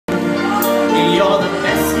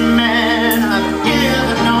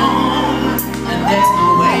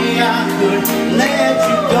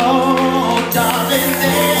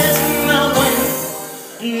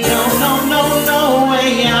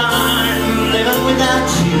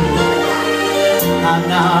I'm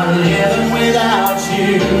not living without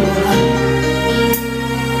you.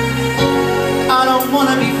 I don't want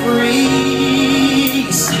to be free.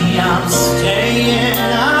 See, I'm staying,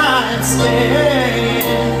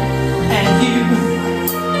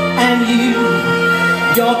 and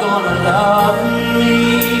you're gonna love me.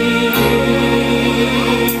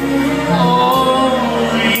 Oh,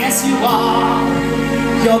 yes you are.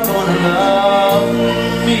 You're gonna love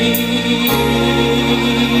me.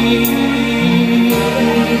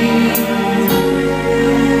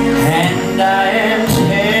 And I am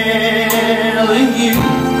telling you,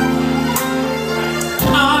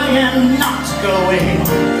 I am not going,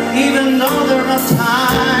 even though there are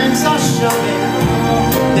times I show it.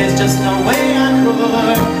 There's just no way I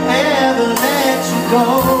could ever let you go.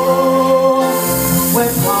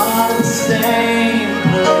 We're part of the same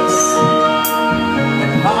place,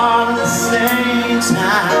 we're part of the same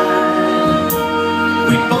time.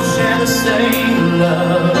 We both share the same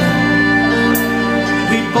love,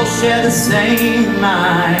 we both share the same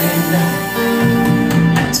mind.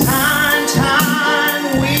 And time,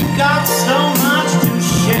 we've got so much to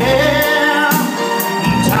share.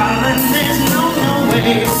 Darling, there's no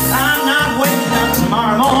way I'm not waking up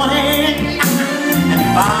tomorrow morning and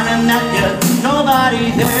finding that there's nobody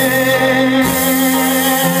there.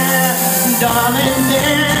 Darling,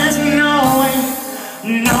 there's no way,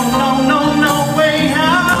 no